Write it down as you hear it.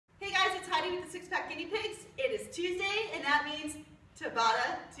Heidi with the Six Pack Guinea Pigs. It is Tuesday, and that means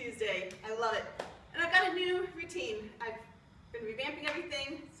Tabata Tuesday. I love it. And I've got a new routine. I've been revamping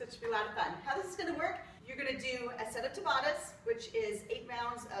everything, so it should be a lot of fun. How this is going to work, you're going to do a set of Tabatas, which is 8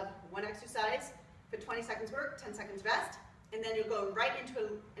 rounds of one exercise for 20 seconds work, 10 seconds rest. And then you'll go right into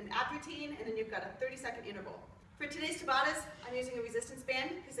an ab routine, and then you've got a 30-second interval. For today's Tabatas, I'm using a resistance band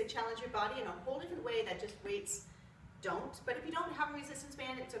because they challenge your body in a whole different way that just weights don't. But if you don't have a resistance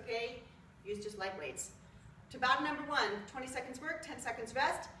band, it's okay. Use just light weights. Tabata number 1, 20 seconds work, 10 seconds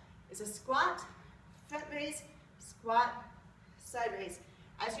rest, is a squat, front raise, squat, side raise.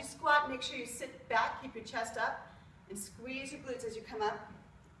 As you squat, make sure you sit back, keep your chest up, and squeeze your glutes as you come up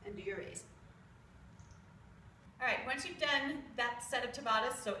and do your raise. All right, once you've done that set of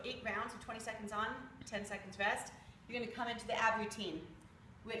Tabatas, so 8 rounds of 20 seconds on, 10 seconds rest, you're going to come into the ab routine,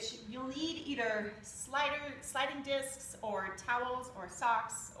 which you'll need either sliding discs or towels or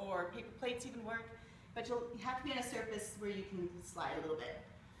socks or paper plates even work, but you'll have to be on a surface where you can slide a little bit.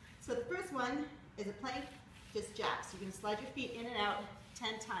 So the first one is a plank, just jacks. You're going to slide your feet in and out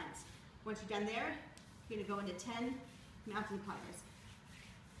 10 times. Once you're done there, you're going to go into 10 mountain climbers.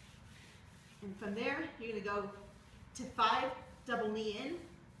 And from there, you're going to go to 5 double knee in,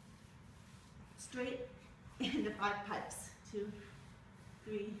 straight into 5 pipes. 2,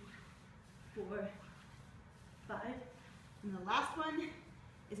 3, 4, 5. And the last one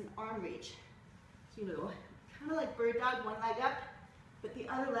is an arm reach. So you go kind of like bird dog, one leg up, but the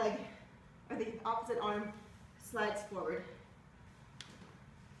other leg, or the opposite arm, slides forward.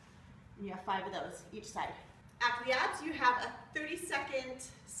 And you have 5 of those each side. After the abs, you have a 30-second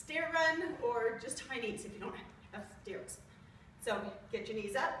stair run or just high knees if you don't have stairs. So get your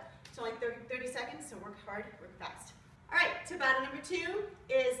knees up. It's only 30 seconds, so work hard, work fast. All right, Tabata number 2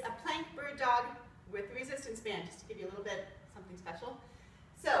 is a plank bird dog with a resistance band, just to give you a little bit something special.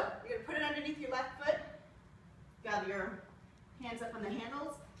 So you're gonna put it underneath your left foot, got your hands up on the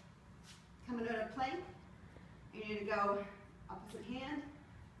handles, come into a plank, and you're gonna go opposite hand,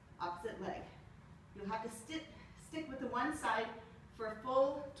 opposite leg. You'll have to stick with the one side for a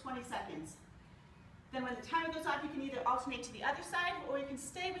full 20 seconds. Then when the timer goes off, you can either alternate to the other side, or you can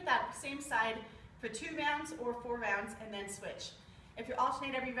stay with that same side for 2 rounds or 4 rounds and then switch. If you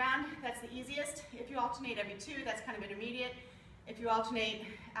alternate every round, that's the easiest. If you alternate every 2, that's kind of intermediate. If you alternate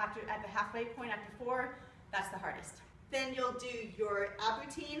at the halfway point after 4, that's the hardest. Then you'll do your ab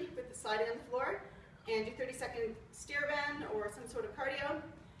routine with the sliding on the floor and your 30-second stair run or some sort of cardio.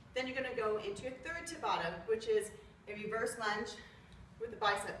 Then you're going to go into your third Tabata, which is a reverse lunge with a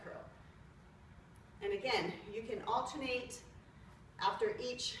bicep curl. And again, you can alternate after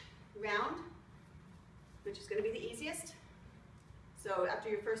each round, which is going to be the easiest. So after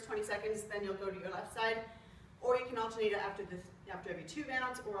your first 20 seconds, then you'll go to your left side, or you can alternate after every 2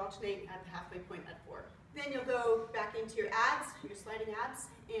 rounds, or alternate at the halfway point at 4. Then you'll go back into your abs, your sliding abs,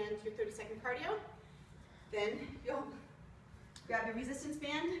 and your 30-second cardio. Then you'll grab your resistance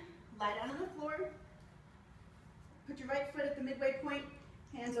band, lie down on the floor, put your right foot at the midway point,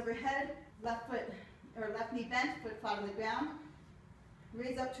 hands overhead, left knee bent, foot flat on the ground,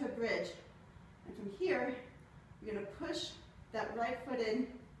 raise up to a bridge. And from here, you're going to push that right foot in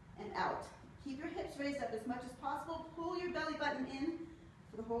and out. Keep your hips raised up as much as possible. Pull your belly button in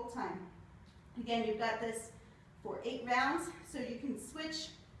for the whole time. Again, you've got this for 8 rounds, so you can switch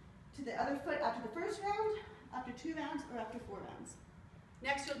to the other foot after the first round, after 2 rounds, or after 4 rounds.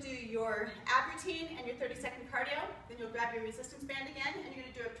 Next, you'll do your ab routine and your 30-second cardio. Then you'll grab your resistance band again, and you're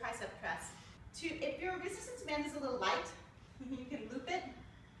going to do a tricep press. If your resistance band is a little light, you can loop it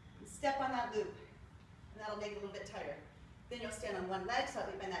and step on that loop, and that'll make it a little bit tighter. Then you'll stand on one leg,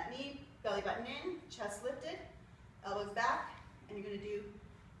 slightly bend that knee, belly button in, chest lifted, elbows back, and you're going to do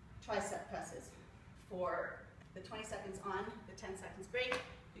tricep presses for the 20 seconds on, the 10 seconds break.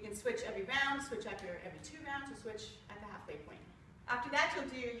 You can switch every round, switch after every 2 rounds, or switch at the halfway point. After that, you'll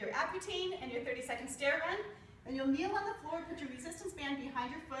do your ab routine and your 30-second stair run. Then you'll kneel on the floor, put your resistance band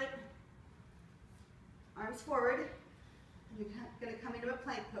behind your foot, arms forward, and you're going to come into a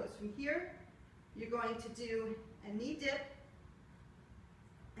plank pose. From here, you're going to do a knee dip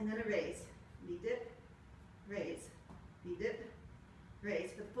and then a raise. Knee dip, raise, knee dip,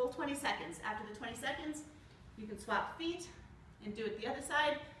 raise for the full 20 seconds. After the 20 seconds, you can swap feet and do it the other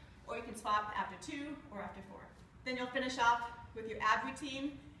side, or you can swap after 2 or after 4. Then you'll finish off with your ab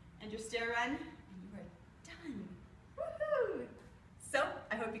routine and your stair run, and you are done. Woohoo! So,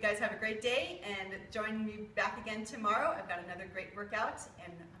 I hope you guys have a great day, and join me back again tomorrow. I've got another great workout,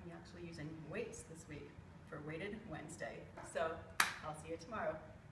 and I'm actually using weights this week for Weighted Wednesday. So, I'll see you tomorrow.